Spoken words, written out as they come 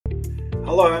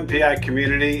Hello MPI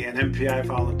community and MPI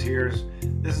volunteers.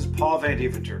 This is Paul Van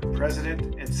Deventer,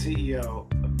 President and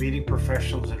CEO of Meeting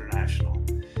Professionals International.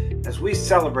 As we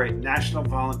celebrate National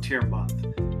Volunteer Month,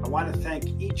 I want to thank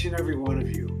each and every one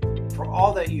of you for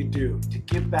all that you do to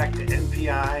give back to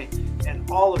MPI and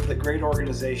all of the great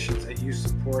organizations that you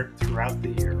support throughout the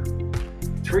year.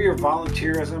 Through your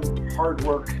volunteerism, hard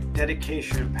work,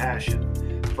 dedication, and passion,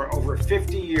 for over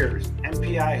 50 years,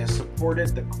 MPI has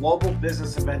supported the global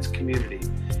business events community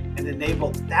and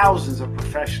enabled thousands of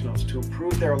professionals to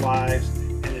improve their lives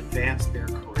and advance their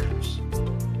careers.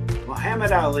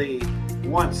 Muhammad Ali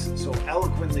once so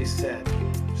eloquently said,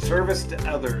 "Service to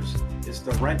others is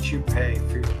the rent you pay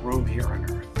for your room here on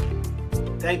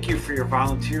earth." Thank you for your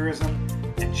volunteerism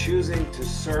and choosing to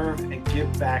serve and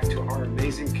give back to our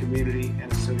amazing community and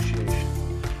association.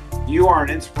 You are an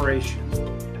inspiration,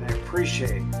 and I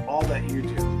appreciate all that you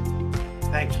do.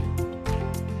 Thank you.